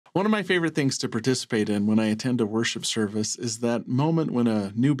One of my favorite things to participate in when I attend a worship service is that moment when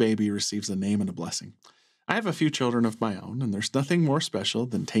a new baby receives a name and a blessing. I have a few children of my own, and there's nothing more special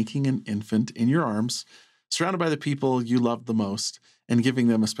than taking an infant in your arms, surrounded by the people you love the most, and giving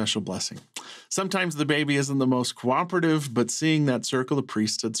them a special blessing. Sometimes the baby isn't the most cooperative, but seeing that circle of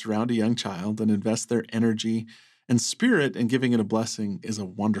priesthood surround a young child and invest their energy and spirit in giving it a blessing is a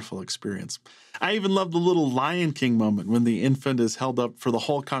wonderful experience. I even love the little Lion King moment when the infant is held up for the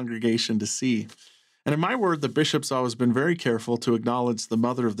whole congregation to see. And in my word, the bishop's always been very careful to acknowledge the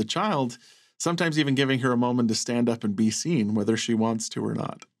mother of the child, sometimes even giving her a moment to stand up and be seen, whether she wants to or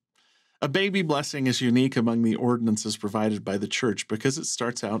not. A baby blessing is unique among the ordinances provided by the church because it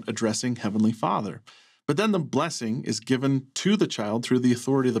starts out addressing Heavenly Father. But then the blessing is given to the child through the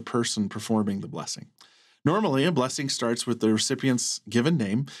authority of the person performing the blessing. Normally, a blessing starts with the recipient's given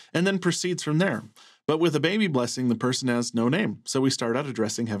name and then proceeds from there. But with a baby blessing, the person has no name. So we start out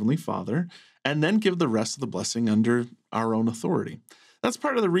addressing Heavenly Father and then give the rest of the blessing under our own authority. That's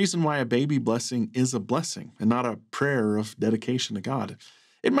part of the reason why a baby blessing is a blessing and not a prayer of dedication to God.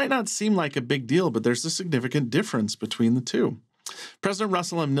 It might not seem like a big deal, but there's a significant difference between the two. President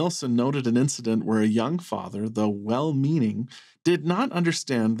Russell M. Nelson noted an incident where a young father, though well-meaning, did not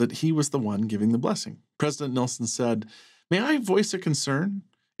understand that he was the one giving the blessing. President Nelson said, "May I voice a concern?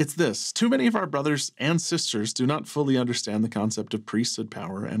 It's this. Too many of our brothers and sisters do not fully understand the concept of priesthood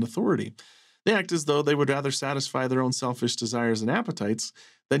power and authority. They act as though they would rather satisfy their own selfish desires and appetites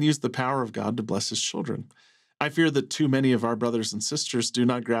than use the power of God to bless his children. I fear that too many of our brothers and sisters do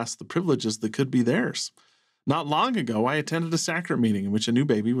not grasp the privileges that could be theirs. Not long ago, I attended a sacrament meeting in which a new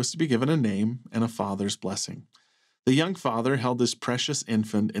baby was to be given a name and a father's blessing. The young father held this precious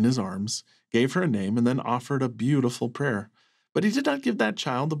infant in his arms, gave her a name, and then offered a beautiful prayer. But he did not give that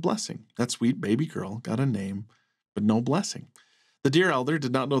child a blessing. That sweet baby girl got a name, but no blessing. The dear elder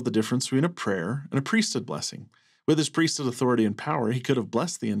did not know the difference between a prayer and a priesthood blessing. With his priesthood authority and power, he could have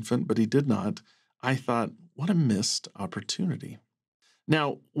blessed the infant, but he did not. I thought, what a missed opportunity."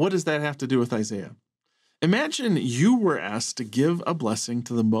 Now, what does that have to do with Isaiah? Imagine you were asked to give a blessing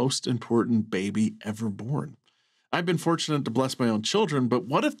to the most important baby ever born. I've been fortunate to bless my own children, but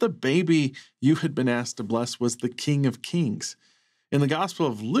what if the baby you had been asked to bless was the King of Kings? In the Gospel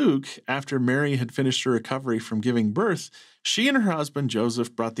of Luke, after Mary had finished her recovery from giving birth, she and her husband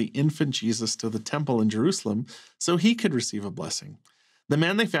Joseph brought the infant Jesus to the temple in Jerusalem so he could receive a blessing. The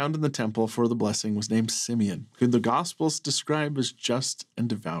man they found in the temple for the blessing was named Simeon, who the Gospels describe as just and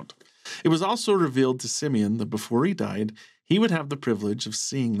devout. It was also revealed to Simeon that before he died, he would have the privilege of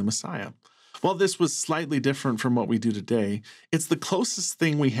seeing the Messiah. While this was slightly different from what we do today, it's the closest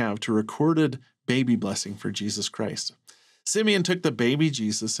thing we have to recorded baby blessing for Jesus Christ. Simeon took the baby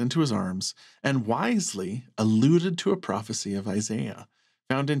Jesus into his arms and wisely alluded to a prophecy of Isaiah,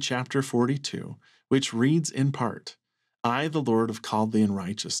 found in chapter 42, which reads in part, "I, the Lord, have called thee in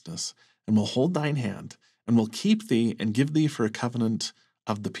righteousness, and will hold thine hand, and will keep thee and give thee for a covenant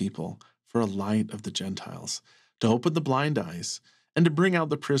of the people, for a light of the Gentiles, to open the blind eyes, and to bring out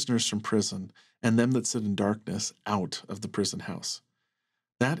the prisoners from prison, and them that sit in darkness out of the prison house."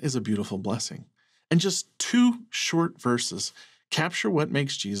 That is a beautiful blessing. And just two short verses capture what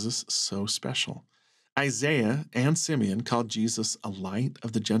makes Jesus so special. Isaiah and Simeon called Jesus a light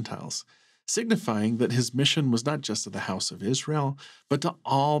of the Gentiles, signifying that his mission was not just to the house of Israel, but to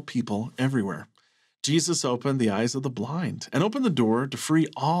all people everywhere. Jesus opened the eyes of the blind and opened the door to free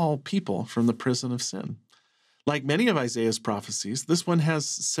all people from the prison of sin. Like many of Isaiah's prophecies, this one has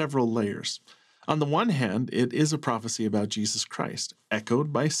several layers. On the one hand, it is a prophecy about Jesus Christ,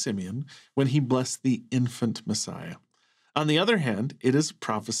 echoed by Simeon when he blessed the infant Messiah. On the other hand, it is a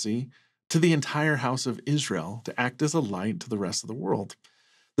prophecy to the entire house of Israel to act as a light to the rest of the world.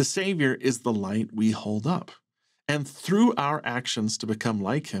 The Savior is the light we hold up. And through our actions to become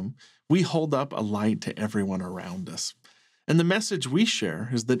like him, we hold up a light to everyone around us. And the message we share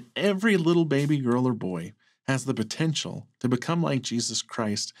is that every little baby girl or boy has the potential to become like Jesus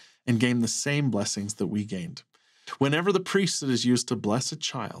Christ and gain the same blessings that we gained. Whenever the priesthood is used to bless a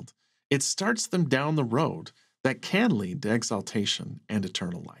child, it starts them down the road that can lead to exaltation and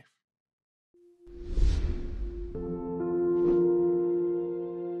eternal life.